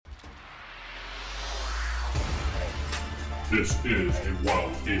This is a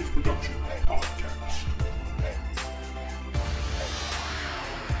Wild Games Production podcast.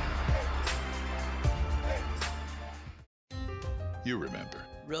 You remember.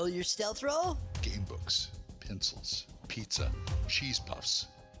 Roll your stealth roll? Game books, pencils, pizza, cheese puffs,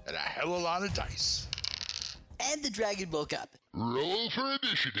 and a hell of a lot of dice. And the dragon woke up. Roll for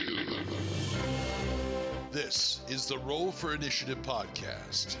Initiative. This is the Roll for Initiative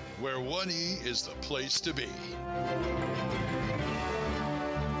podcast, where 1E is the place to be.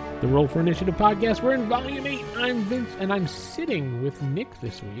 The Roll for Initiative podcast. We're in Volume 8. I'm Vince, and I'm sitting with Nick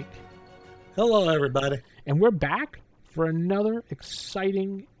this week. Hello, everybody. And we're back for another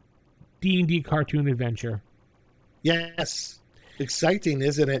exciting D&D cartoon adventure. Yes. Exciting,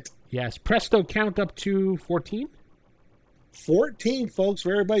 isn't it? Yes. Presto, count up to 14. 14, folks,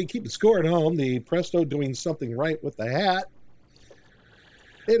 for everybody keeping score at home. The Presto doing something right with the hat.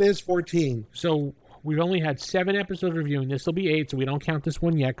 It is 14. So we've only had 7 episodes reviewing. This will be 8, so we don't count this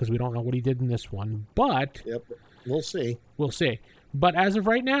one yet because we don't know what he did in this one. But Yep, we'll see. we'll see. But as of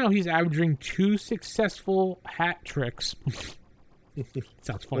right now, he's averaging 2 successful hat tricks.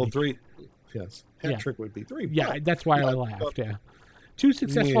 Sounds funny. Well, 3. Yes. Hat Yeah. trick would be 3. Yeah, but- that's why I but- laughed, yeah. 2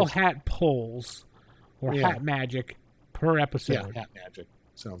 successful Yes. hat pulls or Yeah. hat magic per episode. Yeah, hat magic.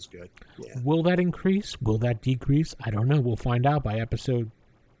 Sounds good. Yeah. Will that increase? Will that decrease? I don't know. We'll find out by episode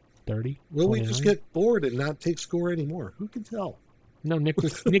 30. Will we just 29? get bored and not take score anymore? Who can tell? No, Nick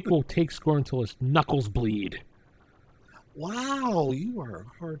will take score until his knuckles bleed. Wow, you are a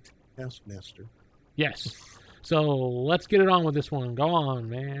hard taskmaster. Yes. So let's get it on with this one. Go on,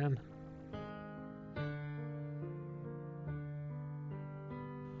 man.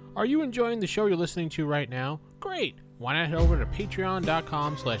 Are you enjoying the show you're listening to right now? Great! Why not head over to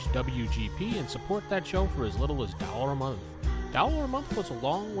patreon.com/WGP and support that show for as little as $1 a month. $1 a month goes a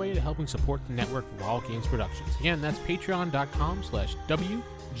long way to helping support the network of Wild Games Productions. Again, that's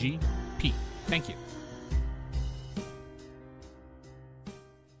patreon.com/WGP. Thank you.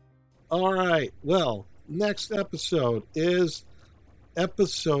 All right. Well, next episode is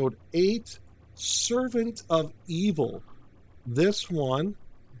episode 8, Servant of Evil. This one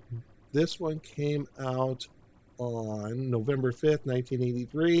came out on November 5th,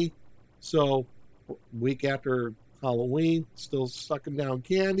 1983. So, week after Halloween, still sucking down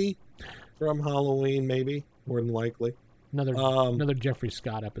candy from Halloween, maybe, more than likely. Another Jeffrey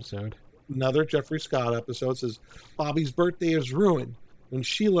Scott episode. Another Jeffrey Scott episode says Bobby's birthday is ruined when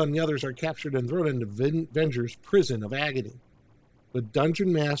Sheila and the others are captured and thrown into Venger's prison of agony. With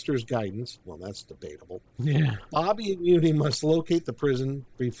Dungeon Master's guidance, well, that's debatable, Yeah. Bobby and Uni must locate the prison,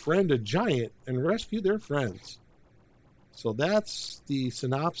 befriend a giant, and rescue their friends. So that's the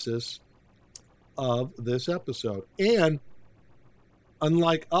synopsis of this episode. And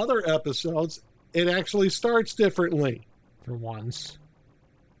unlike other episodes, it actually starts differently. For once.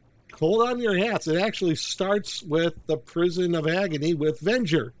 Hold on to your hats. It actually starts with the prison of agony with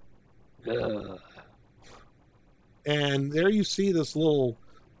Venger. And there you see this little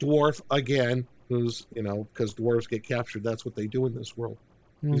dwarf again, who's, because dwarves get captured, that's what they do in this world.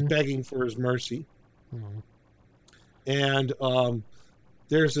 He's begging for his mercy. Mhm. And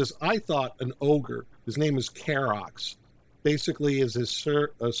there's this, I thought, an ogre. His name is Karox. Basically is his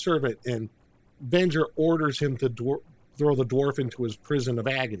servant, and Venger orders him to throw the dwarf into his prison of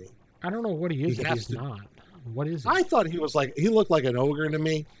agony. I don't know what he is He if has he's to- not. What is he? I thought he looked like an ogre to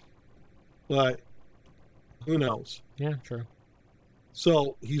me, but who knows? Yeah, true.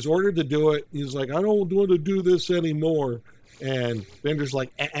 So he's ordered to do it. He's like, I don't want to do this anymore. And Bender's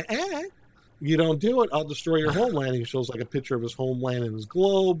like, you don't do it, I'll destroy your homeland. He shows like a picture of his homeland and his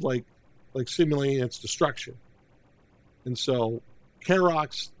globe, like simulating its destruction. And so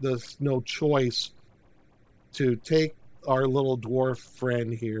Karox does no choice to take our little dwarf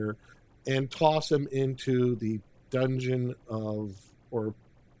friend here and toss him into the Dungeon of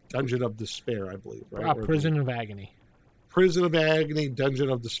Despair, I believe, right? Or the Prison of Agony. Prison of Agony, Dungeon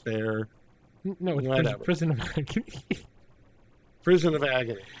of Despair, No, it's Whatever. Prison of Agony. Prison of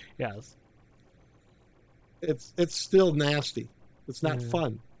Agony. Yes, It's still nasty. It's not Yeah.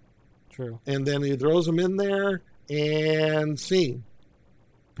 fun. true. And then he throws him in there and scene.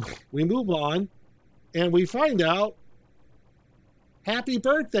 We move on and we find out happy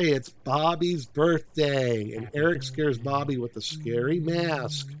birthday. It's Bobby's birthday. And Happy Eric scares birthday. Bobby with a scary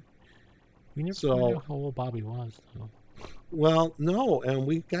mask. We never So- found out how old Bobby was, though. Well, no, and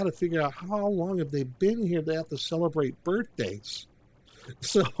we've got to figure out how long have they been here. They have to celebrate birthdays.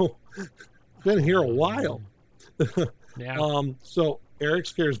 So, been here a while. Yeah. So Eric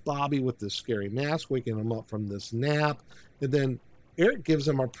scares Bobby with this scary mask, waking him up from this nap. And then Eric gives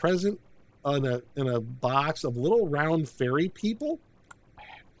him a present in a box of little round fairy people.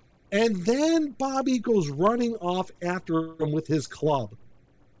 And then Bobby goes running off after him with his club.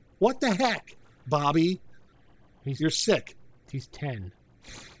 What the heck, Bobby? You're sick. He's 10.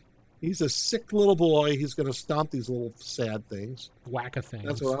 He's a sick little boy. He's going to stomp these little sad things. Whack-a things.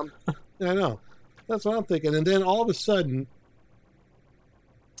 That's what I know. That's what I'm thinking. And then all of a sudden,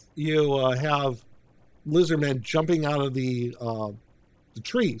 you have Lizardmen jumping out of the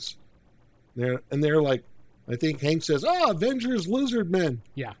trees. They're like, I think Hank says, Avengers Lizardmen.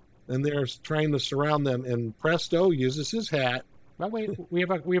 Yeah. And they're trying to surround them, and Presto uses his hat. But wait, we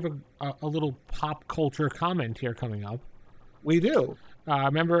have a little pop culture comment here coming up. We do.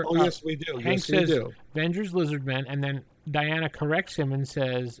 Remember? Yes, we do. Hank yes, says, we do. Avengers Lizardmen, and then Diana corrects him and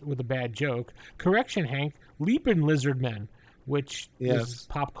says, with a bad joke, "Correction, Hank, Leapin' Lizardmen," which is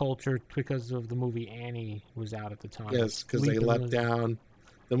pop culture because of the movie Annie was out at the time. Yes, because they leapt down.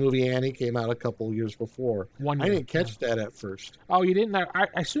 The movie Annie came out a couple years before. I didn't catch that at first. Oh, you didn't?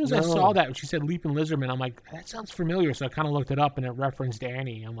 As soon as I saw that, she said Leaping Lizardman, I'm like, that sounds familiar. So I kind of looked it up, and it referenced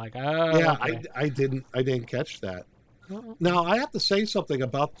Annie. I'm like, oh. Yeah, okay. I didn't catch that. Uh-oh. Now, I have to say something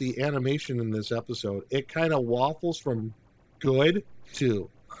about the animation in this episode. It kind of waffles from good to,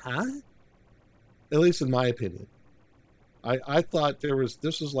 at least in my opinion. I thought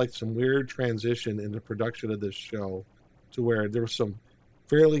this was like some weird transition in the production of this show to where there was some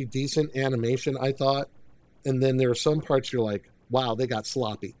fairly decent animation, I thought, and then there are some parts you're like, wow, they got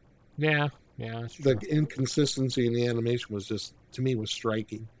sloppy. Yeah, that's true. The inconsistency in the animation was just, to me, was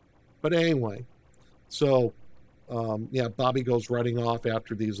striking. But anyway, so Bobby goes running off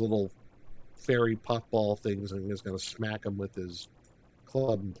after these little fairy puffball things and is going to smack them with his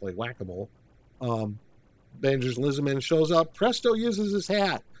club and play whack-a-mole. Avengers Lizardman shows up. Presto uses his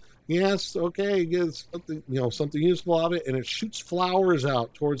hat. Yes, okay, gets something useful of it, and it shoots flowers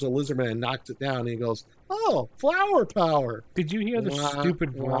out towards a Lizardman and knocks it down. And he goes, "Oh, flower power!" Did you hear the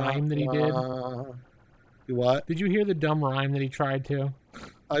stupid rhyme that he did? What? Did you hear the dumb rhyme that he tried to?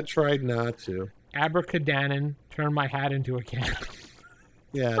 I tried not to. Abracadanon, turn my hat into a cannon.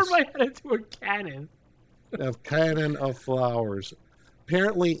 Yes. Turn my hat into a cannon. A cannon of flowers.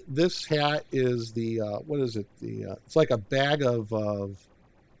 Apparently, this hat is the what is it? It's like a bag of.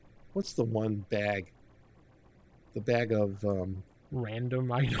 What's the one bag? The bag of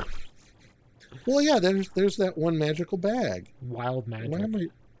random items. Well, yeah, there's that one magical bag. Wild magic. Why am I?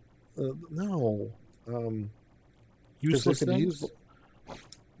 No. Useless things.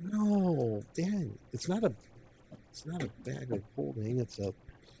 No, dang! It's not a bag of holding. It's a.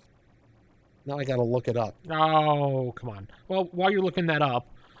 Now I got to look it up. Oh, come on! Well, while you're looking that up.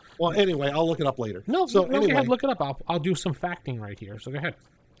 Well, anyway, I'll look it up later. No, anyway. Go ahead, look it up. I'll do some facting right here. So go ahead.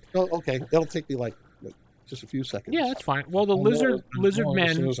 Oh, okay. It'll take me like just a few seconds. Yeah, that's fine. Well, the lizard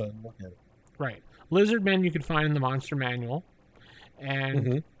men, right? Lizard men you can find in the Monster Manual,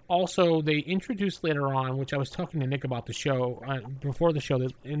 and also they introduced later on, which I was talking to Nick about the show before the show.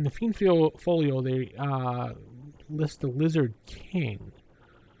 That in the Fiend Folio they list the Lizard King,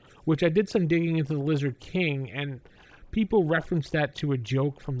 which I did some digging into the Lizard King, and people reference that to a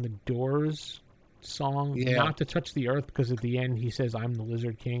joke from the Doors song, Not to Touch the Earth, because at the end he says, I'm the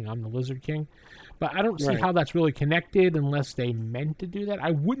Lizard King, but I don't see how that's really connected unless they meant to do that.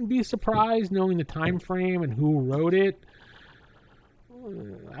 I wouldn't be surprised knowing the time frame and who wrote it.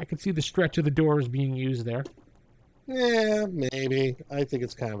 I could see the stretch of the Doors being used there. Yeah, maybe. I think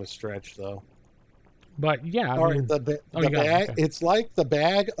it's kind of a stretch though. But yeah, the bag, it's like the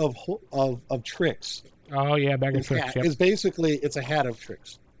bag of tricks. Oh yeah, bag of tricks. It's basically, it's a hat of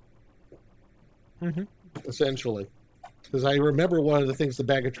tricks. Essentially, because I remember one of the things the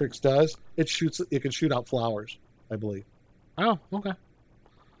bag of tricks does. It can shoot out flowers, I believe. Oh, okay.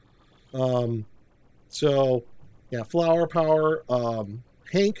 So yeah, flower power.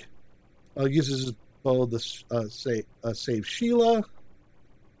 Hank uses his bow to save Sheila.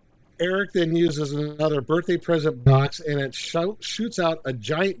 Eric then uses another birthday present box, and it shoots out a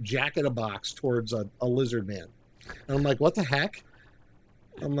giant jack-in-a-box towards a lizard man. And I'm like, what the heck?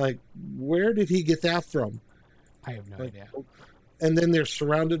 I'm like, where did he get that from? I have no idea. And then they're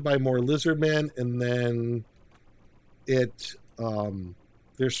surrounded by more lizard men, and then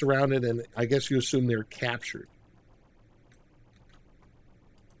they're surrounded, and I guess you assume they're captured.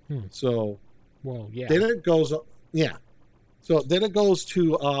 So, well, yeah. Then it goes, So then it goes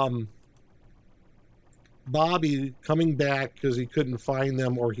to Bobby coming back because he couldn't find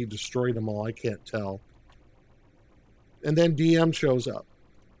them or he destroyed them all. I can't tell. And then DM shows up.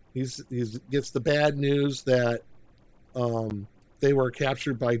 He gets the bad news that they were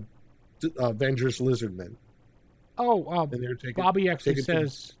captured by Avengers Lizardmen. And they're taking Bobby actually taking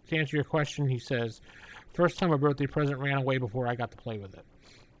says, to answer your question, he says, first time a birthday present ran away before I got to play with it.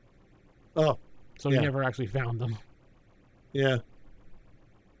 Oh. So he never actually found them. Yeah.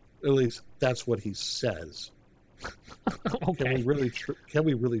 At least that's what he says. Okay. Can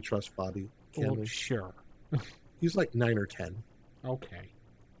we really trust Bobby? Can we? Sure. He's like 9 or 10. Okay.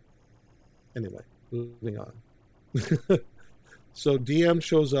 Anyway, moving on. So DM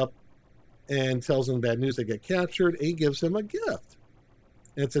shows up and tells him bad news. They get captured. And he gives him a gift.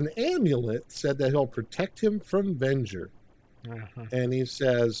 It's an amulet said that he'll protect him from Venger. Uh-huh. And he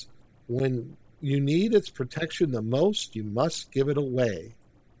says, when you need its protection the most, you must give it away.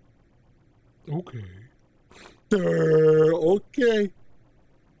 Okay. Okay.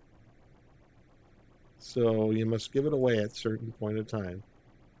 So you must give it away at a certain point of time.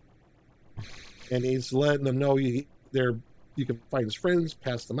 And he's letting them know you can find his friends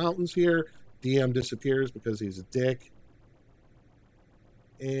past the mountains here. DM disappears because he's a dick.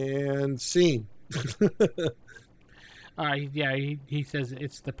 And scene. He says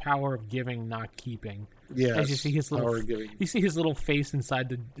it's the power of giving, not keeping. Yes. As you see his little face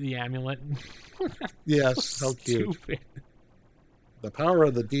inside the amulet. Yes, So how cute. stupid. The power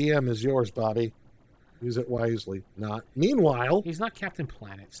of the DM is yours, Bobby. Use it wisely. Not. Meanwhile, He's not Captain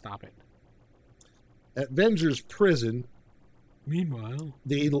Planet. Stop it. at Venger's prison, Meanwhile,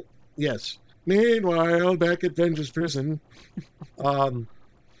 Meanwhile, back at Venger's prison, the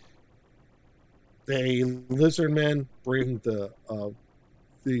lizard men bring the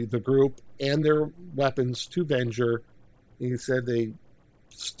group and their weapons to Venger. He said they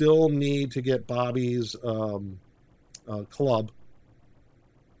still need to get Bobby's club.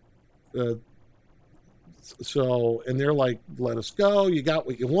 And they're like, let us go. You got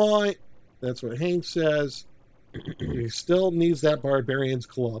what you want. That's what Hank says. He still needs that barbarian's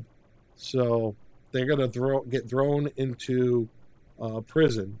club. So they're going to get thrown into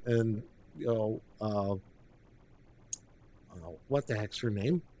prison. And, what the heck's her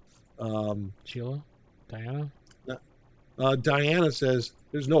name? Sheila? Diana? Diana says,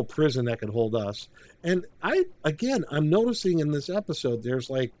 there's no prison that can hold us. And I'm noticing in this episode, there's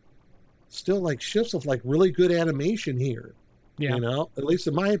still shifts of really good animation here. Yeah. At least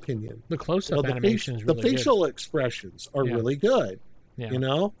in my opinion. The close-up animation is really the facial expressions are really good.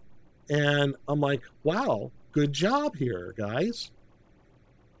 Yeah. And I'm like, wow, good job here, guys.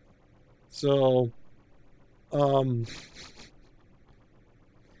 So,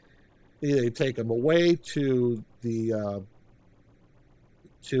 they take him away to the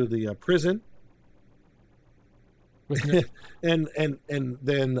prison. and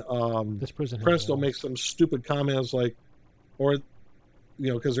then this prison Presto makes some stupid comments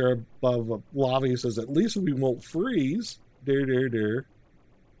because they're above lava. He says, at least we won't freeze. And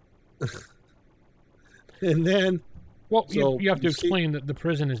then you have to explain that the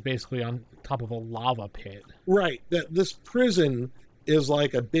prison is basically on top of a lava pit. Right. That this prison is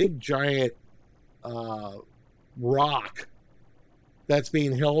like a big giant rock that's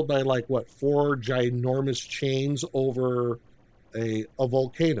being held by 4 ginormous chains over a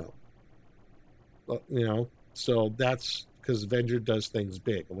volcano. So that's because Venger does things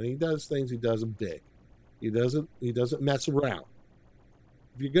big. And when he does things, he does them big. He doesn't mess around.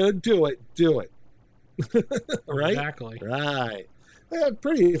 If you're gonna do it, do it. Right? Exactly. Right.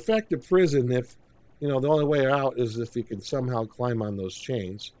 Pretty effective prison if the only way out is if you can somehow climb on those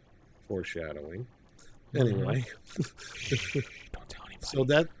chains. Foreshadowing. Anyway. Don't tell anybody.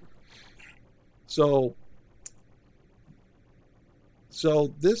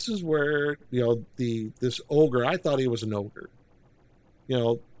 So this is where this ogre, I thought he was an ogre.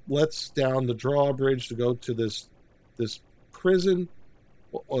 Let's down the drawbridge to go to this prison.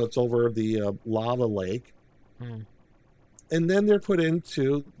 Well, it's over the lava lake. And then they're put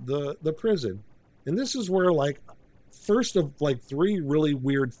into the prison. And this is where first of 3 really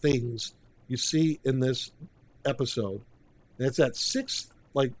weird things you see in this episode. And it's at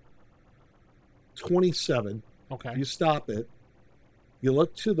 6:27. Okay. You stop it. You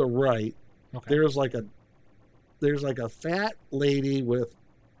look to the right. Okay. There's a fat lady with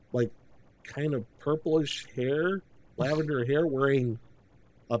kind of purplish hair, lavender hair, wearing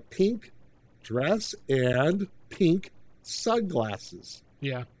a pink dress and pink sunglasses.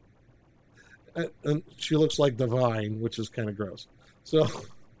 Yeah. And she looks like Divine, which is kind of gross. So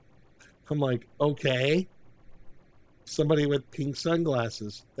I'm like, okay, somebody with pink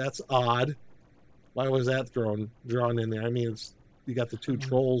sunglasses. That's odd. Why was that drawn in there? I mean, you got the 2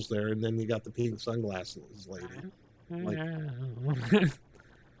 trolls there, and then you got the pink sunglasses lady.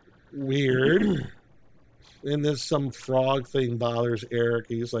 Weird. And then some frog thing bothers Eric.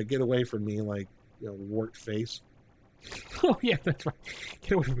 He's like, get away from me, wart face. Oh, yeah, that's right.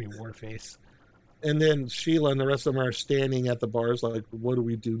 Get away from me, Warface. And then Sheila and the rest of them are standing at the bars like, what do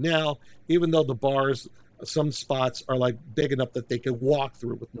we do now? Even though the bars, some spots are like big enough that they could walk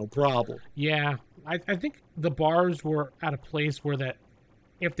through with no problem. Yeah, I think the bars were at a place where that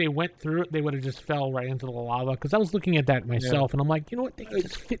if they went through it, they would have just fell right into the lava. Because I was looking at that myself, and I'm like, you know what? They can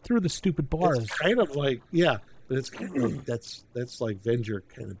just fit through the stupid bars. It's kind of like, yeah, but it's kind of like, that's like Venger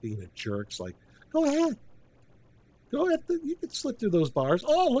kind of being a jerk. It's like, go ahead. You can slip through those bars.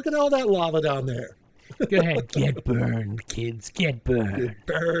 Oh, look at all that lava down there. Go ahead, get burned, kids, get burned.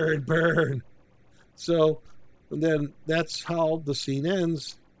 Burn. So, and then that's how the scene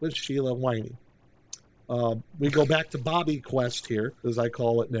ends with Sheila whining. We go back to Bobby Quest here, as I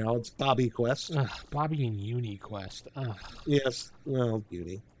call it now. It's Bobby Quest. Bobby and Uni Quest. Yes, well,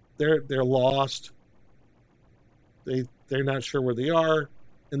 Uni. They're lost. They're not sure where they are,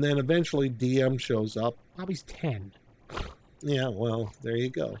 and then eventually DM shows up. Bobby's 10. Yeah, well, there you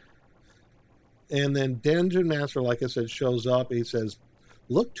go. And then Dungeon Master, like I said, shows up. He says,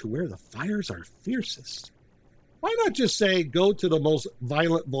 look to where the fires are fiercest. Why not just say, go to the most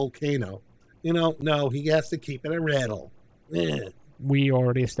violent volcano? No, he has to keep it a riddle. We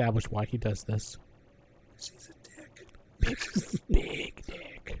already established why he does this. He's a dick. Big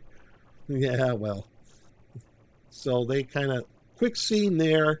dick. Yeah, well. So they kind of, quick scene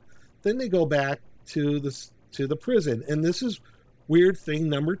there. Then they go back to the prison. And this is weird thing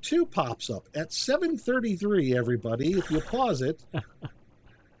number 2 pops up. At 7:33, everybody, if you pause it,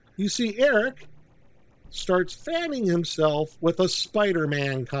 you see Eric starts fanning himself with a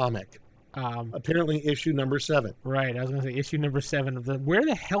Spider-Man comic. Apparently issue number 7. Right, I was going to say issue number 7 of the... Where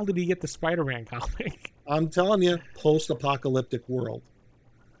the hell did he get the Spider-Man comic? I'm telling you, post-apocalyptic world.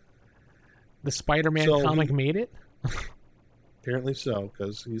 The Spider-Man comic made it? Apparently so,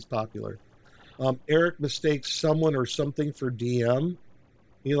 because he's popular. Eric mistakes someone or something for DM.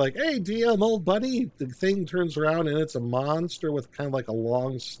 He's like, hey, DM, old buddy. The thing turns around, and it's a monster with kind of like a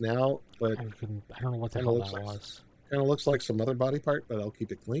long snout. But I don't know what the hell that was. Kind of looks like some other body part, but I'll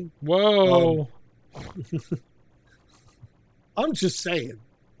keep it clean. Whoa. I'm just saying.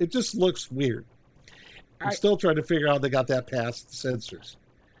 It just looks weird. I'm still trying to figure out how they got that past the censors.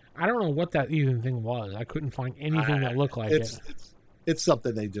 I don't know what that even thing was. I couldn't find anything that looked like it. It's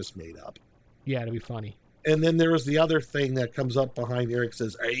something they just made up. Yeah, to be funny. And then there was the other thing that comes up behind Eric,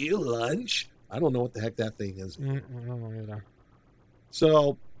 says, are you lunch? I don't know what the heck that thing is. I don't know either.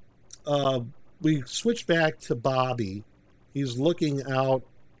 So we switch back to Bobby. He's looking out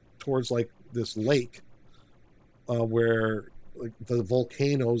towards like this lake where like the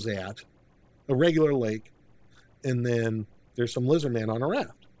volcano's at, a regular lake. And then there's some lizard men on a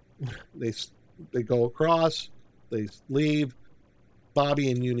raft. They go across, they leave.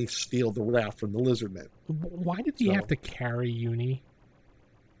 Bobby and Uni steal the raft from the lizard men. Why did he have to carry Uni?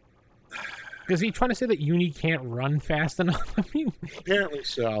 Is he trying to say that Uni can't run fast enough? I mean, apparently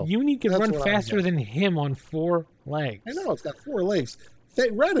so. Uni can run faster than him on 4 legs. I know, it's got 4 legs.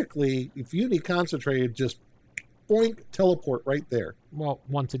 Theoretically, if Uni concentrated, just boink, teleport right there. Well,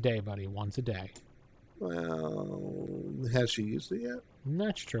 once a day, buddy. Once a day. Well, has she used it yet?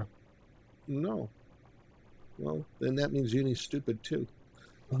 That's true. No. Well, then that means Uni's stupid too.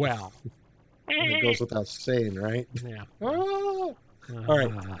 Well, it goes without saying, right? Yeah. All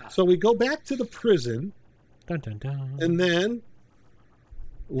right. So we go back to the prison. Dun, dun, dun. And then,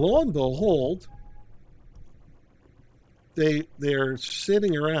 lo and behold, they're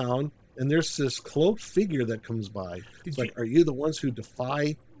sitting around, and there's this cloaked figure that comes by. It's like, are you the ones who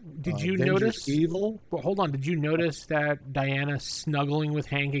defy? Did you Avengers notice evil? Well, hold on. Did you notice that Diana snuggling with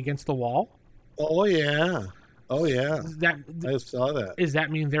Hank against the wall? Oh yeah. I saw that. Does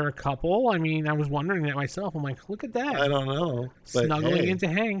that mean they're a couple? I mean, I was wondering that myself. I'm like, look at that. I don't know. But snuggling into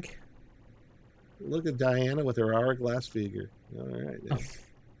Hank. Look at Diana with her hourglass figure. All right. Man.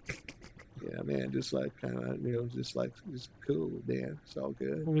 Yeah, man. Just like kind of, just cool, man. It's all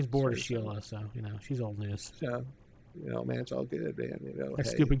good. I was bored of Sheila, so she's old news. So, man, it's all good, man. That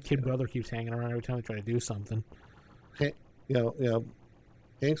stupid kid brother keeps hanging around every time I try to do something. Hey,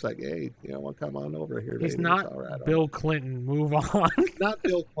 Hank's like, hey, well, come on over here. He's baby. not Bill Clinton. Move on. Not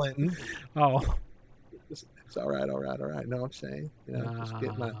Bill Clinton. Oh. It's all right. No, I'm saying, just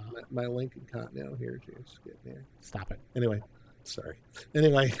get my Lincoln Continental here. Just get there. Stop it. Anyway, sorry.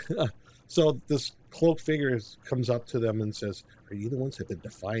 Anyway, so this cloaked figure comes up to them and says, are you the ones that have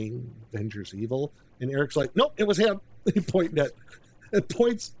been defying Avengers evil? And Eric's like, nope, it was him. He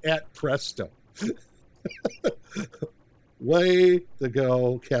points at Presto. Way to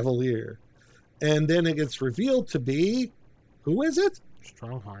go, Cavalier. And then it gets revealed to be, who is it?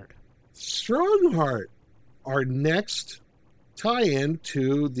 Strongheart. Strongheart. our next tie-in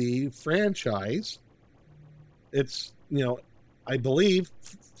to the franchise, it's, I believe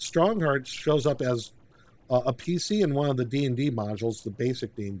Strongheart shows up as a PC in one of the D&D modules, the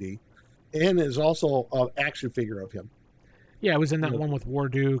basic D&D, and is also an action figure of him. Yeah, it was in that one with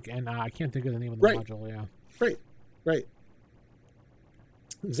Warduke, and I can't think of the name of the module. Yeah, right.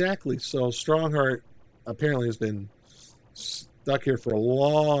 Exactly. So Strongheart apparently has been stuck here for a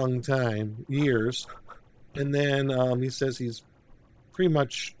long time, years, and then he says he's pretty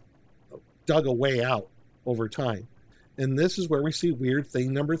much dug a way out over time. And this is where we see weird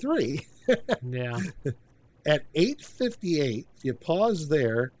thing number 3. Yeah. At 8:58, if you pause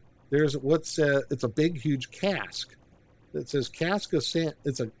there, there's it's a big, huge cask. It says cask of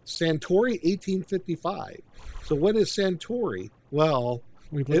it's a Santori 1855. So what is Santori? Well,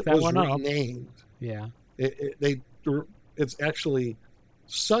 we looked that one up. Renamed. Yeah. It's actually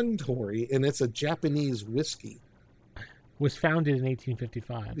Suntory, and it's a Japanese whiskey. Was founded in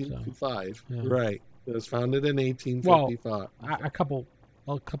 1855. 1855, yeah. Right. It was founded in 1855.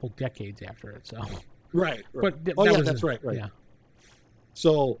 Well, a couple decades after it. So. Right. But that's right. Yeah.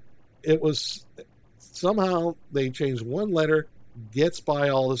 So it was somehow they changed one letter, gets by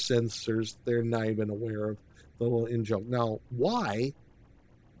all the censors. They're not even aware of the little in joke. Now, why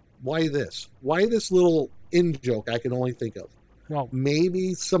this? Why this little in joke? I can only think of. Well,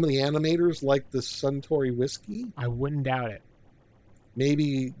 maybe some of the animators like the Suntory whiskey. I wouldn't doubt it.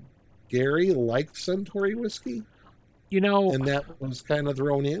 Maybe Gary liked Suntory whiskey. And that was kind of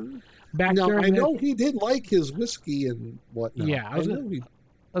thrown in. I know he did like his whiskey and whatnot. Yeah, I was going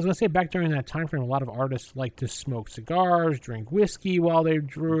to say back during that time frame, a lot of artists liked to smoke cigars, drink whiskey while they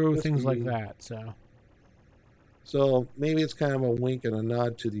drew, things like that. So maybe it's kind of a wink and a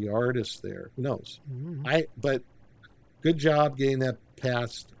nod to the artist there. Who knows? Mm-hmm. But good job getting that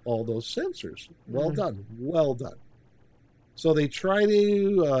past all those censors. Well done. Well done. So they try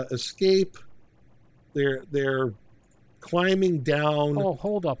to escape. They're climbing down. Oh,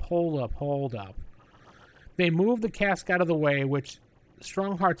 hold up. They moved the cask out of the way, which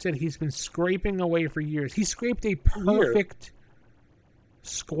Strongheart said he's been scraping away for years. He scraped a perfect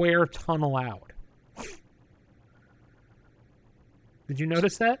square tunnel out. Did you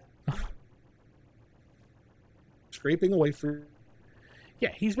notice that? Scraping away for...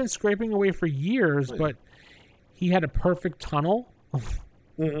 Yeah, he's been scraping away for years, but he had a perfect tunnel.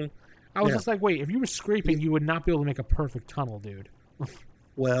 Mm-hmm. I was just like, wait, if you were scraping, you would not be able to make a perfect tunnel, dude.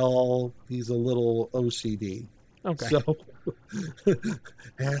 Well, he's a little OCD. Okay. So,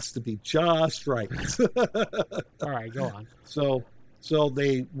 has to be just right. All right, go on. So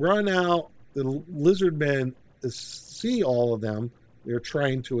they run out. The lizard men see all of them. They're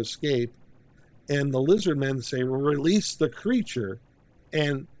trying to escape. And the lizard men say, release the creature.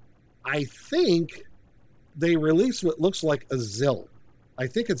 And I think they release what looks like a Zill. I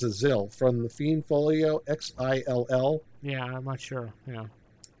think it's a Zill from the Fiend Folio, Xill. Yeah, I'm not sure. Yeah.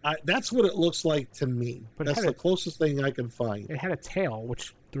 That's what it looks like to me. But that's the closest thing I can find. It had a tail,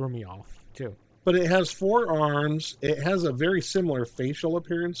 which threw me off, too. But it has 4 arms. It has a very similar facial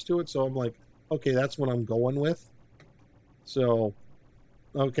appearance to it. So I'm like, okay, that's what I'm going with. So,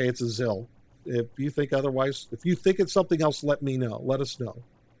 okay, it's a Zill. If you think otherwise, if you think it's something else, let me know. Let us know.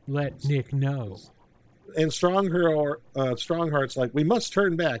 Let Nick know. And Strongheart's like, we must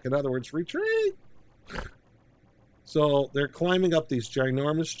turn back. In other words, retreat. So they're climbing up these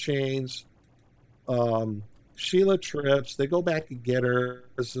ginormous chains. Sheila trips. They go back and get her.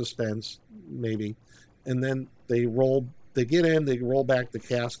 Suspense, maybe. And then they get in, they roll back the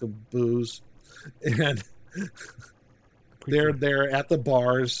cask of booze. And they're at the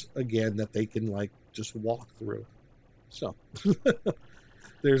bars again that they can just walk through. So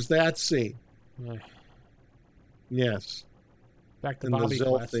there's that scene. Yes. Back to Bobby the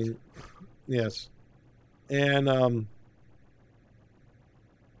Zill Quest. Thing. Yes. And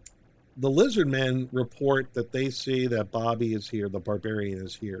the lizard men report that they see that Bobby is here, the barbarian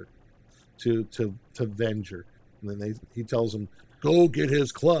is here to venge her. And then he tells them, go get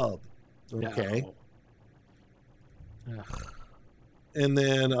his club. Okay. No. And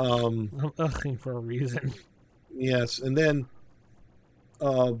then I'm ughing for a reason. Yes. And then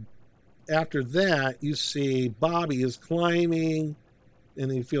after that, you see Bobby is climbing,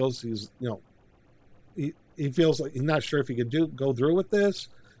 and he feels he feels like he's not sure if he could go through with this.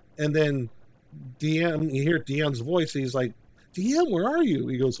 And then you hear Deion's voice. He's like, DM, where are you?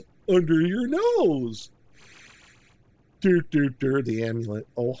 He goes, under your nose. The amulet.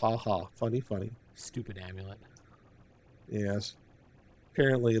 Oh, ha, ha. Funny. Stupid amulet. Yes.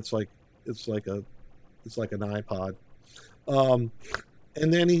 Apparently it's like an iPod.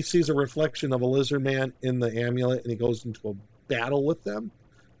 And then he sees a reflection of a lizard man in the amulet, and he goes into a battle with them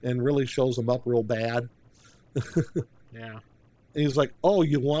and really shows them up real bad. Yeah. And he's like, "Oh,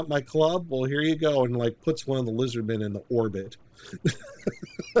 you want my club? Well, here you go," and like puts one of the lizard men in the orbit.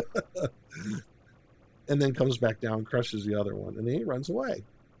 And then comes back down, crushes the other one, and then he runs away.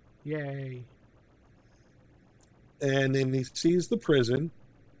 Yay. And then he sees the prison,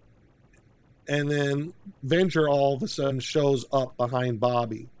 and then Venger all of a sudden shows up behind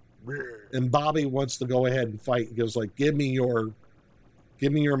Bobby, and Bobby wants to go ahead and fight. He goes like, give me your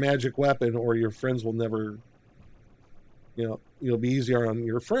magic weapon, or your friends will never, you'll be easier on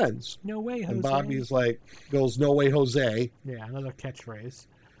your friends." No way, Jose. And Bobby's like, goes, "No way, Jose." Yeah, another catchphrase.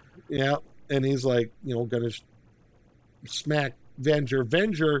 Yeah. And he's like, gonna smack Venger.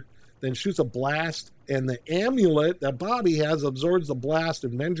 Venger then shoots a blast, and the amulet that Bobby has absorbs the blast,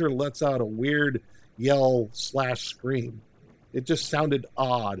 and Venger lets out a weird yell / scream. It just sounded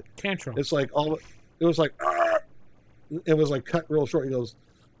odd. Tantrum. It's like it was like, "Arr!" It was like cut real short. He goes,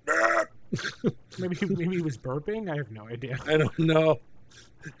 "Arr!" maybe he was burping. I have no idea. I don't know.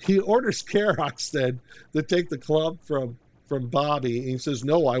 He orders Kerox then to take the club from Bobby. And he says,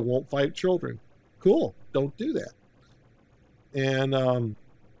 "No, I won't fight children." Cool. Don't do that. And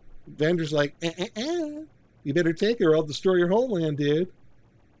Venger's like, "You better take her, or I'll destroy your homeland, dude."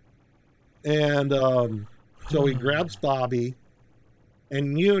 And so he grabs Bobby,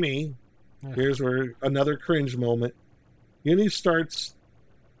 and Uni, here's where another cringe moment. Uni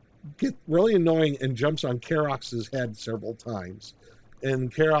get really annoying and jumps on Kerox's head several times.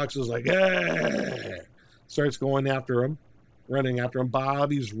 And Kerox is like, "Hey!" Starts going after him, running after him.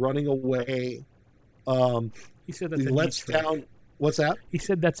 Bobby's running away. He said that's he a lets neat trick. down. What's that? He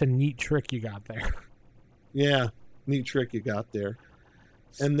said that's a neat trick you got there. Yeah, neat trick you got there.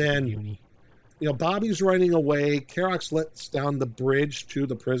 And then, Uni. Bobby's running away. Kerox lets down the bridge to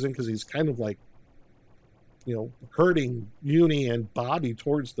the prison because he's kind of like, hurting Uni and Bobby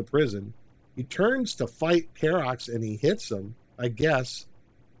towards the prison. He turns to fight Kerox and he hits him, I guess.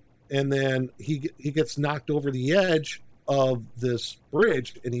 And then he gets knocked over the edge of this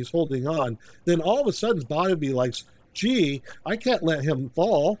bridge and he's holding on. Then all of a sudden, Bobby like, "Gee, I can't let him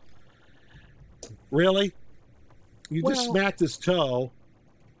fall." Really? You just smacked his toe,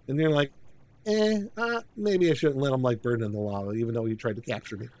 and you're like, maybe I shouldn't let him like burn in the lava, even though he tried to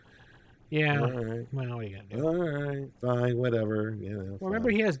capture me. Yeah. All right. Well, what are you gonna do? All right, fine, whatever. Well, remember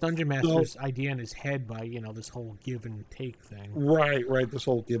he has Dungeon Master's idea in his head by this whole give and take thing. Right. This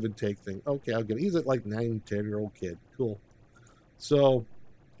whole give and take thing. Okay, I'll give it. He's at like 9-10-year-old kid. Cool. So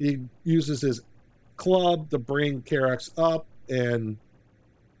he uses his club to bring Kerox up, and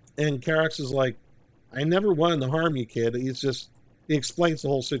Kerox is like, "I never wanted to harm you, kid." He explains the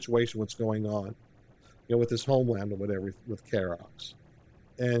whole situation, what's going on, with his homeland or whatever with Kerox.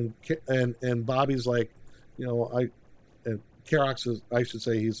 And Bobby's like, and Kerox is, I should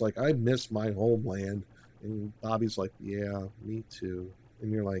say, he's like, "I miss my homeland." And Bobby's like, "Yeah, me too."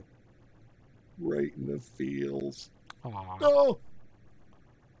 And you're like, right in the feels. Aww. Oh,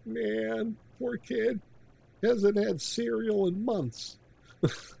 man, poor kid. Hasn't had cereal in months.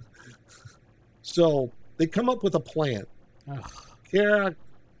 So they come up with a plan. Kerox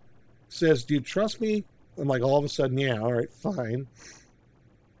says, "Do you trust me?" I'm like, all of a sudden, "Yeah, all right, fine."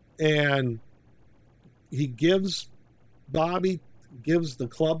 And he gives the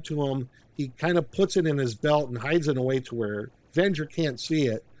club to him. He kind of puts it in his belt and hides it away to where Venger can't see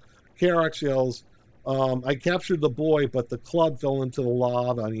it. Kerox yells, "I captured the boy, but the club fell into the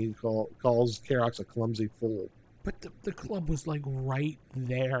lava," and he calls Kerox a clumsy fool. But the club was like right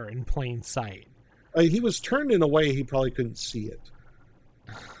there in plain sight. He was turned in a way he probably couldn't see it.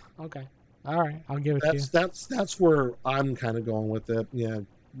 Okay. All right. I'll give it to you. That's where I'm kind of going with it. Yeah.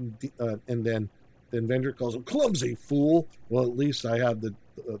 And then Venger calls him clumsy fool. Well, at least I have the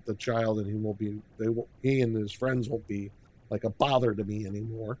child, and he and his friends won't be like a bother to me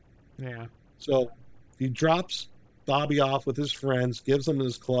anymore. Yeah. So he drops Bobby off with his friends, gives him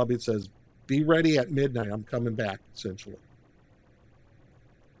his club. He says, "Be ready at midnight. I'm coming back," essentially.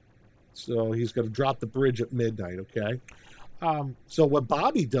 So he's going to drop the bridge at midnight, okay? So what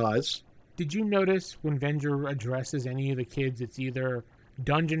Bobby does... Did you notice when Venger addresses any of the kids, it's either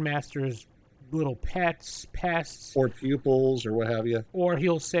Dungeon Master's little pets, pests... Or pupils, or what have you. Or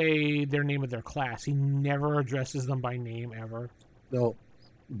he'll say their name of their class. He never addresses them by name, ever. No.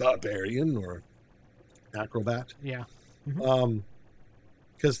 Barbarian or acrobat. Yeah. Mm-hmm.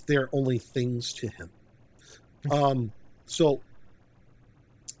 Because they're only things to him. So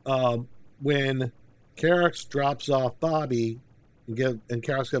when Kerox drops off Bobby and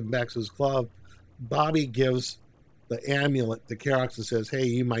Kerox comes back to his club, Bobby gives the amulet to Kerox and says, hey,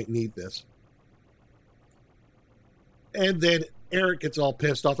 you might need this. And then Eric gets all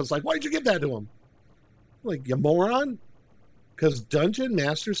pissed off. It's like, why'd you give that to him? Like, you moron? Because Dungeon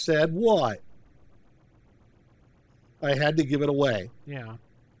Master said what? I had to give it away. Yeah.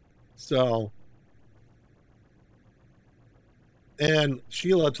 So, and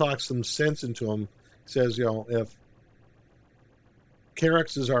Sheila talks some sense into him. Says, if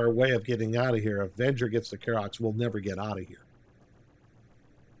Kerox is our way of getting out of here, if Venger gets the Kerox, we'll never get out of here.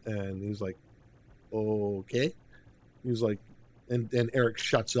 And he's like, okay. He's like, and then Eric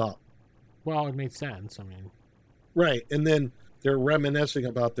shuts up. Well, it made sense. I mean, right. And then they're reminiscing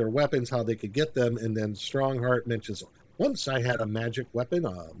about their weapons, how they could get them. And then Strongheart mentions, once I had a magic weapon,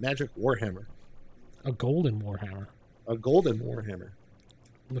 a magic warhammer. A golden warhammer. A golden warhammer.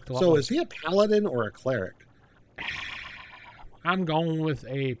 So is he a paladin or a cleric? I'm going with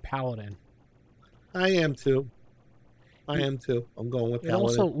a paladin. I am too. I'm going with paladin. It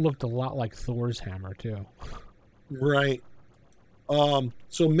also looked a lot like Thor's hammer too. Right.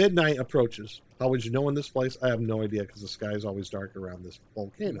 So midnight approaches. How would you know in this place? I have no idea because the sky is always dark around this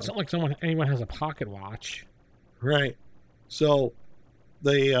volcano. It's not like anyone has a pocket watch. Right. So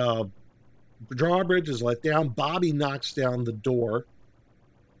the drawbridge is let down. Bobby knocks down the door.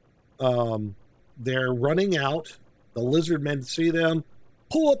 They're running out. The lizard men see them.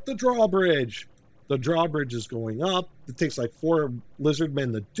 Pull up the drawbridge. The drawbridge is going up. It takes like 4 lizard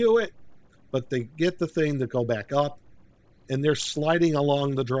men to do it, but they get the thing to go back up, and they're sliding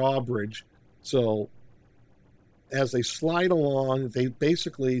along the drawbridge. So as they slide along, they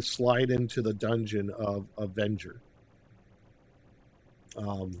basically slide into the dungeon of Avenger.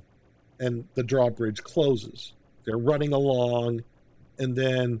 And the drawbridge closes. They're running along, and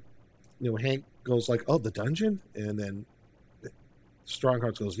then Hank goes like, "Oh, the dungeon," and then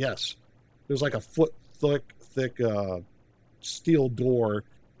Strongheart goes, "Yes." There's like a foot thick steel door,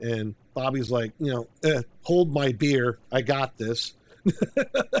 and Bobby's like, "Hold my beer, I got this,"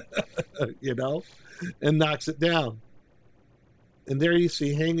 and knocks it down. And there you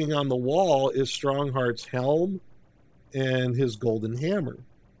see hanging on the wall is Strongheart's helm and his golden hammer.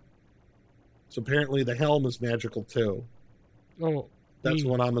 So apparently the helm is magical too. Oh, that's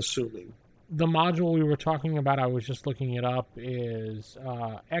what I'm assuming. The module we were talking about, I was just looking it up, is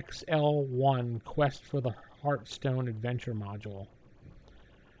XL1 Quest for the Heartstone Adventure module.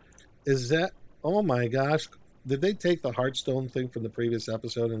 Is that? Oh my gosh! Did they take the Heartstone thing from the previous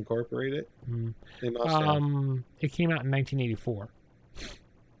episode and incorporate it? Mm-hmm. They must have. It came out in 1984.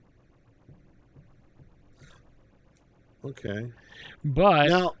 Okay. But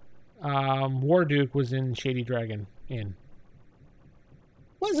now, Warduke was in Shady Dragon Inn.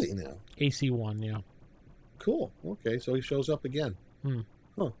 Was he now? AC1, yeah. Cool. Okay, so he shows up again. Hmm.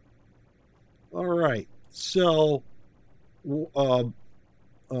 Huh. All right. So,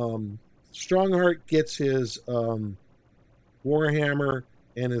 Strongheart gets his warhammer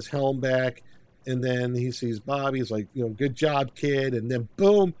and his helm back, and then he sees Bobby. He's like, good job, kid. And then,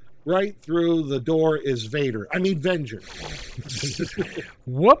 boom, right through the door is Vader. I mean, Venger.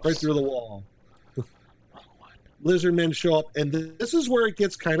 Whoops. Right through the wall. Lizardmen show up, and this is where it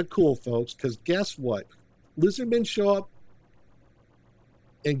gets kind of cool, folks, because guess what? Lizardmen show up,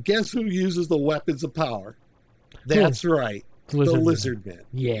 and guess who uses the weapons of power? That's right, the Lizardmen.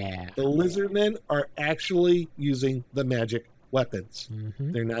 Yeah. The Lizardmen are actually using the magic weapons.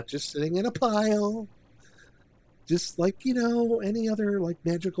 Mm-hmm. They're not just sitting in a pile, just like, any other, like,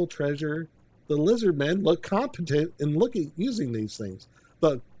 magical treasure. The Lizardmen look competent in using these things.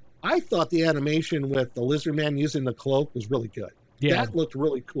 But I thought the animation with the lizard man using the cloak was really good. Yeah. That looked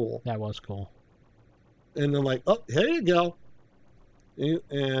really cool. That was cool. And they're like, oh, here you go.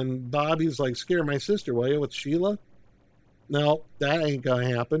 And Bobby's like, scare my sister, will you, with Sheila? No, that ain't going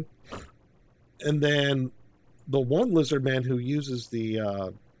to happen. And then the one lizard man who uses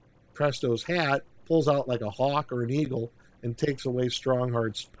the Presto's hat pulls out like a hawk or an eagle and takes away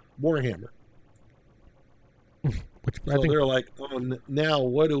Strongheart's warhammer. They're like, oh, now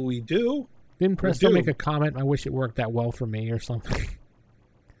what do we do? Didn't Presto make a comment? I wish it worked that well for me or something.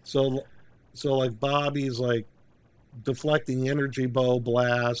 So like Bobby's like deflecting energy bow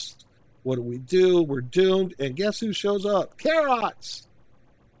blast. What do we do? We're doomed. And guess who shows up? Kerox.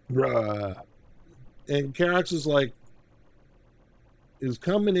 And Kerox is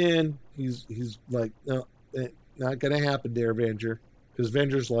coming in. He's like, no, not gonna happen there, Venger. Because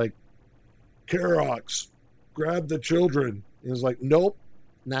Venger's like, Kerox, grab the children. He's like, nope,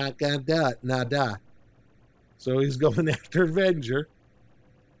 not gonna do, nada. So he's going after Venger.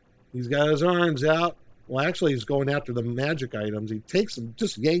 He's got his arms out. Well, actually, he's going after the magic items. He takes them,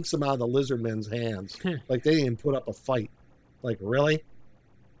 just yanks them out of the lizard men's hands. Like they didn't put up a fight. Like, really?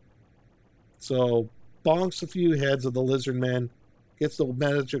 So, bonks a few heads of the lizard men, gets the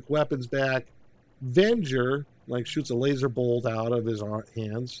magic weapons back. Venger, like, shoots a laser bolt out of his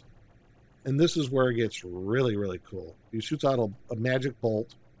hands. And this is where it gets really, really cool. He shoots out a magic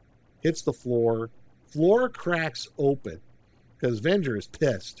bolt, hits the floor. Floor cracks open because Venger is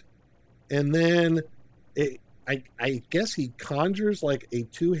pissed. And then I guess he conjures like a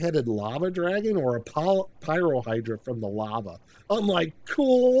two-headed lava dragon or a pyrohydra from the lava. I'm like,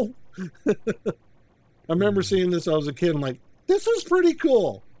 cool. I remember seeing this when I was a kid. I'm like, this is pretty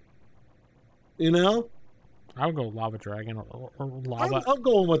cool. You know? I would go lava dragon or lava. I'm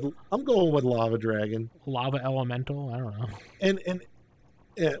going with lava dragon. Lava elemental. I don't know.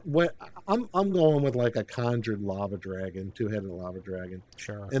 And what I'm going with like a conjured lava dragon, two-headed lava dragon.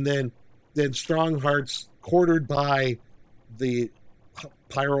 Sure. And then Strongheart's quartered by the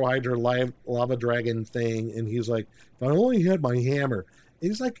pyrohydra lava dragon thing, and he's like, if I only had my hammer.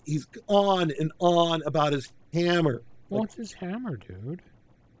 And he's on and on about his hammer. What's his hammer, dude?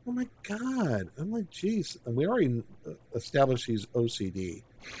 Oh my God. I'm like, geez. And we already established he's OCD.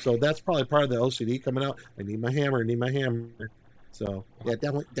 So that's probably part of the OCD coming out. I need my hammer. So, yeah,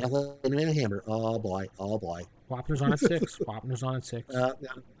 definitely need a hammer. Oh, boy. Wapner's on at 6.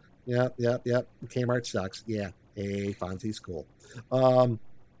 Yep. Kmart sucks. Yeah. Hey, Fonzie's cool.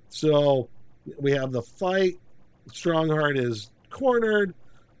 So we have the fight. Strongheart is cornered.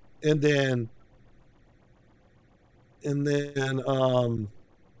 And then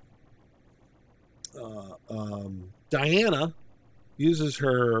Diana uses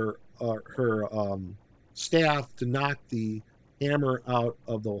her staff to knock the hammer out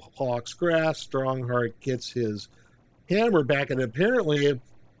of the hawk's grass. Strongheart gets his hammer back, and apparently it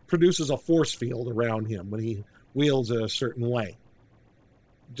produces a force field around him when he wields it a certain way,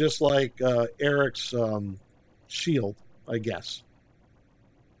 just like Eric's shield, I guess.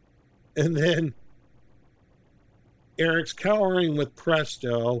 And then Eric's cowering with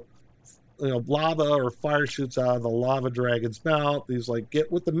Presto. Lava or fire shoots out of the lava dragon's mouth. He's like,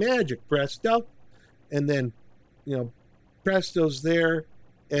 get with the magic, Presto. And then, Presto's there.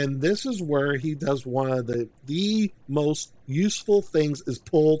 And this is where he does one of the most useful things is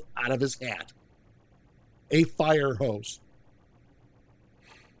pulled out of his hat. A fire hose.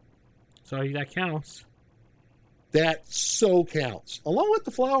 So that counts. That so counts. Along with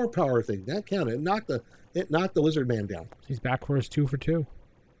the flower power thing. That counted. It knocked the lizard man down. He's back for his 2 for 2.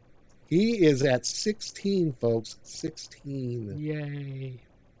 He is at 16, folks. 16. Yay.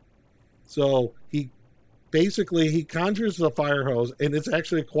 So he conjures the fire hose, and it's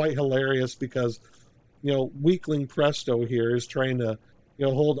actually quite hilarious because, weakling Presto here is trying to,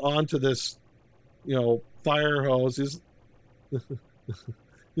 hold on to this, fire hose.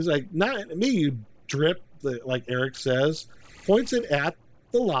 He's like, not at me, you drip, like Eric says, points it at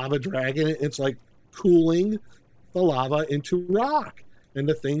the lava dragon. It's like cooling the lava into rock. And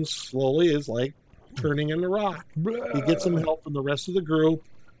the thing slowly is like turning into rock. He gets some help from the rest of the group,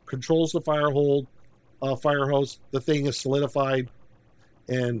 controls the fire hose. The thing is solidified,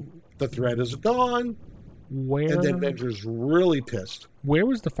 and the threat is gone. And then Venger's really pissed. Where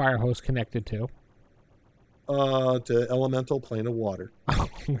was the fire hose connected to? To elemental plane of water.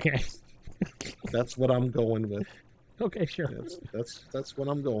 Okay. That's what I'm going with. Okay, sure. That's what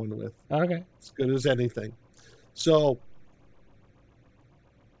I'm going with. Okay. As good as anything. So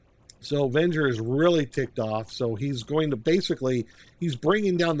Venger is really ticked off. So he's going to he's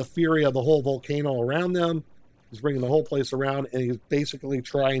bringing down the fury of the whole volcano around them. He's bringing the whole place around, and he's basically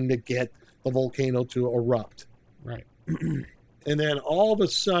trying to get the volcano to erupt. Right. And then all of a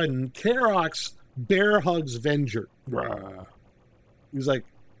sudden, Karox bear hugs Venger. He's like,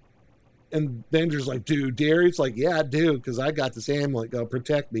 and Venger's like, dude, dare? He's like, yeah, I do, because I got this amulet. Go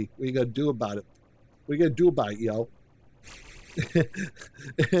protect me. What you got to do about it? What you got to do about it, yo?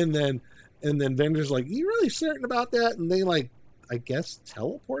 and then Venger's like, you really certain about that? And they I guess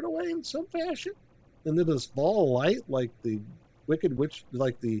teleport away in some fashion into this ball of light, like the Wicked Witch,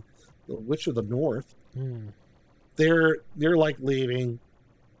 like the Witch of the North. They're like leaving.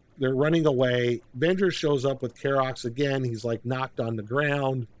 They're running away. Venger shows up with Karox again. He's like knocked on the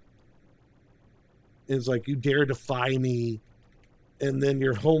ground. It's like, you dare defy me. And then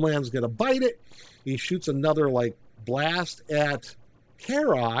your homeland's gonna bite it. He shoots another blast at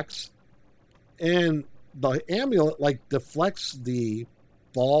Karox, and the amulet deflects the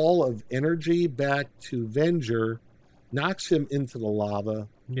ball of energy back to Venger, knocks him into the lava,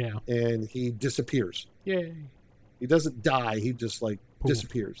 Yeah. and he disappears. Yay. He doesn't die, he just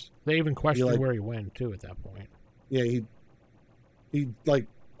disappears. They even questioned like- where he went too at that point. Yeah, he like,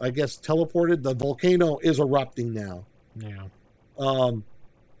 I guess, teleported. The volcano is erupting now. Yeah.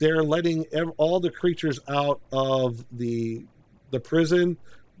 They're letting all the creatures out of the prison.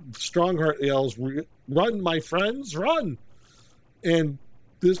 Strongheart yells, "Run, my friends, run!" And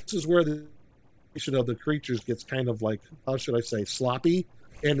this is where the creation of the creatures gets kind of like, how should I say, sloppy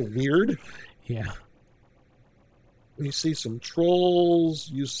and weird. Yeah. You see some trolls.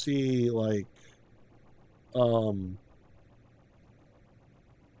 You see like,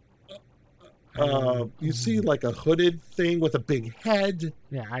 you see like a hooded thing with a big head.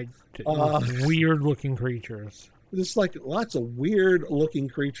 Yeah. Weird looking creatures. There's like lots of weird looking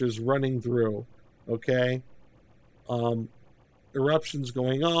creatures running through. Okay. Eruptions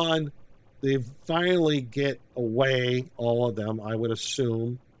going on. They finally get away, all of them, I would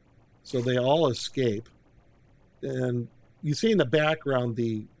assume. So they all escape. And you see in the background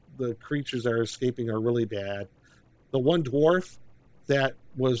the creatures that are escaping are really bad. The one dwarf that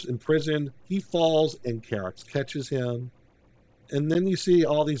was imprisoned, he falls and Carax catches him. And then you see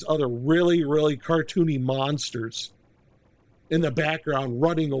all these other really, really cartoony monsters in the background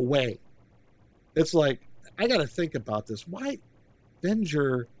running away. It's like, I got to think about this. Why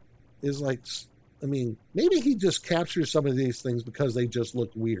Venger is like, I mean, maybe he just captures some of these things because they just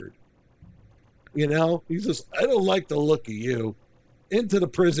look weird. You know, he's just, I don't like the look of you. Into the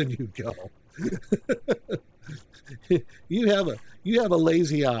prison you go. you have a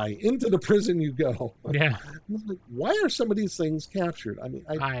lazy eye. Into the prison you go. Yeah. Like, why are some of these things captured? I mean,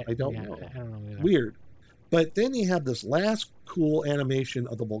 I don't know. I don't know either. Weird. But then you have this last cool animation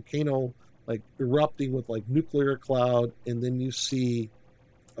of the volcano like erupting with like nuclear cloud, and then you see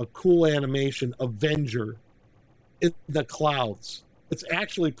a cool animation of Venger in the clouds. It's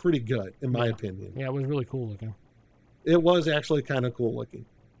actually pretty good, in my opinion. Yeah, it was really cool looking. It was actually kind of cool looking.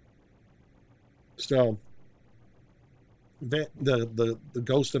 So the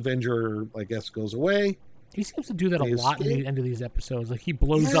Ghost Avenger, I guess, goes away. He seems to do that They a lot in escape. the end of these episodes. Like he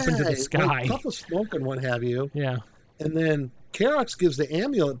blows up into the sky. Like puff of smoke and what have you. Yeah. And then Carax gives the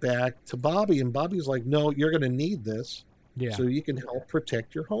amulet back to Bobby, and Bobby's like, "No, you're going to need this, Yeah. so you can help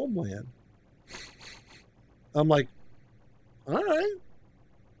protect your homeland." I'm like, all right.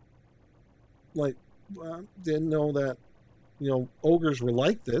 Like, didn't know that, ogres were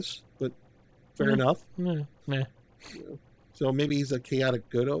like this, but fair enough. Meh. So maybe he's a chaotic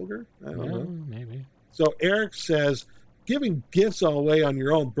good ogre. I don't know. Maybe. So Eric says, giving gifts away on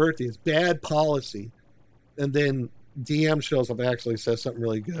your own birthday is bad policy. And then DM shows up and actually says something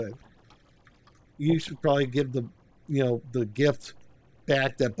really good. You should probably give the gift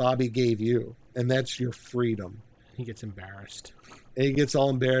back that Bobby gave you, and that's your freedom. He gets embarrassed. And he gets all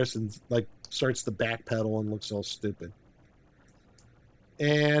embarrassed and like starts to backpedal and looks all stupid.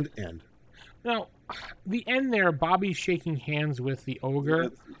 And end. Now, the end there, Bobby's shaking hands with the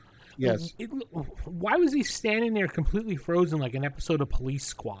ogre. Yes. Why was he standing there completely frozen like an episode of Police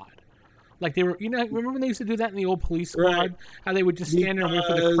Squad? Like they were, remember when they used to do that in the old Police Squad? Right. How they would just stand there and wait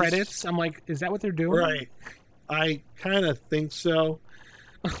for the credits? I'm like, is that what they're doing? Right. I kind of think so.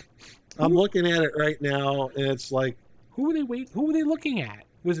 I'm looking at it right now, and it's like, Who were they looking at?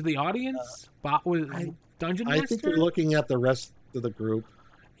 Was it the audience? Dungeon Master? I think they're looking at the rest of the group.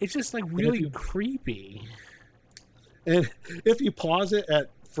 It's just like really creepy. And if you pause it at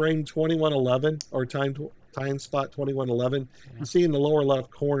frame 2111 or time spot 2111, you see in the lower left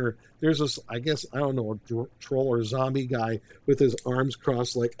corner, there's this, I guess, I don't know, a troll or zombie guy with his arms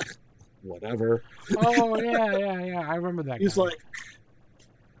crossed like, whatever. Oh, yeah. I remember that He's guy. like,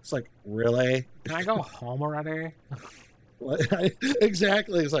 it's like, really? Can I go home already?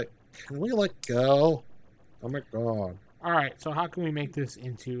 Exactly. It's like, can we let go? Oh my God. All right, so how can we make this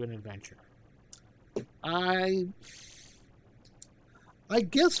into an adventure? I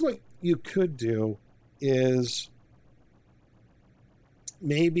guess what you could do is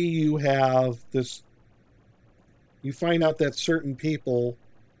maybe you have this, you find out that certain people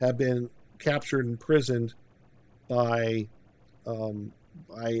have been captured and imprisoned by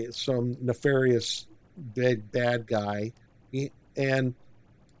some nefarious bad guy, and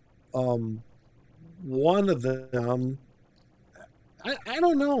one of them, I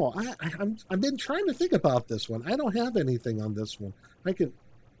don't know. I've been trying to think about this one. I don't have anything on this one.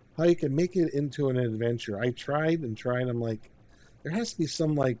 How you can make it into an adventure. I tried. I'm like, there has to be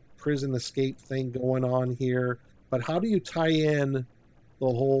some like prison escape thing going on here. But how do you tie in the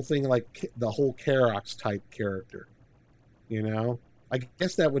whole thing, like the whole Carax type character? I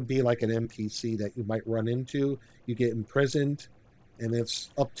guess that would be like an NPC that you might run into. You get imprisoned, and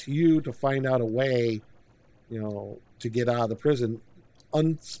it's up to you to find out a way, to get out of the prison.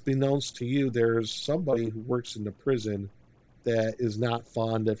 unbeknownst to you, there's somebody who works in the prison that is not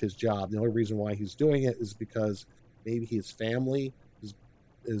fond of his job. The only reason why he's doing it is because maybe his family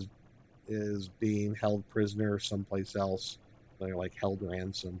is being held prisoner someplace else. They're like held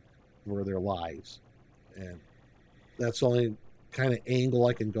ransom for their lives, and that's the only kind of angle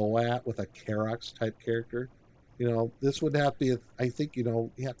I can go at with a Karox type character. This would have to be, I think,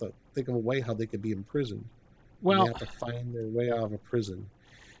 you have to think of a way how they could be imprisoned. Well, they have to find their way out of a prison.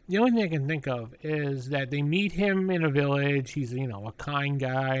 The only thing I can think of is that they meet him in a village. He's, a kind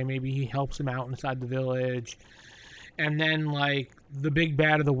guy. Maybe he helps him out inside the village. And then, like, the big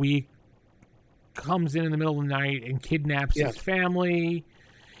bad of the week comes in the middle of the night and kidnaps his family.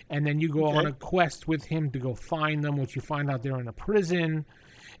 And then you go on a quest with him to go find them, which you find out they're in a prison.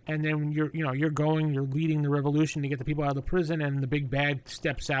 And then you're leading the revolution to get the people out of the prison, and the big bad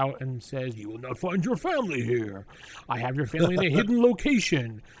steps out and says, "You will not find your family here. I have your family in a hidden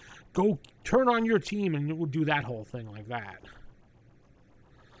location. Go turn on your team," and it will do that whole thing like that.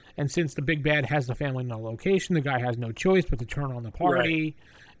 And since the big bad has the family in a location, the guy has no choice but to turn on the party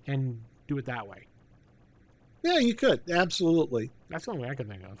and do it that way. Yeah, you could. Absolutely. That's the only way I can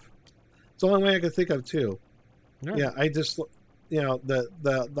think of. It's the only way I can think of, too. Yeah, yeah I just...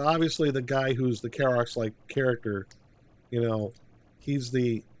 the obviously the guy who's the Karox like character, he's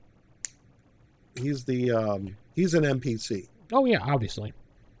an NPC. Oh yeah, obviously.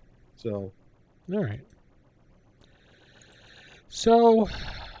 So, all right. So,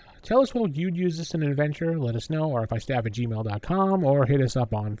 tell us what you'd use this in an adventure. Let us know, rfistaff@gmail.com, or hit us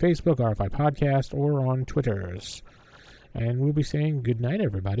up on Facebook, RFI Podcast, or on Twitters. And we'll be saying good night,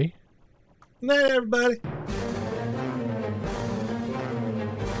 everybody. Good night, everybody.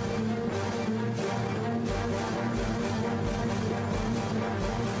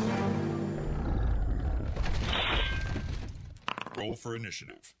 Roll for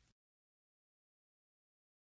initiative.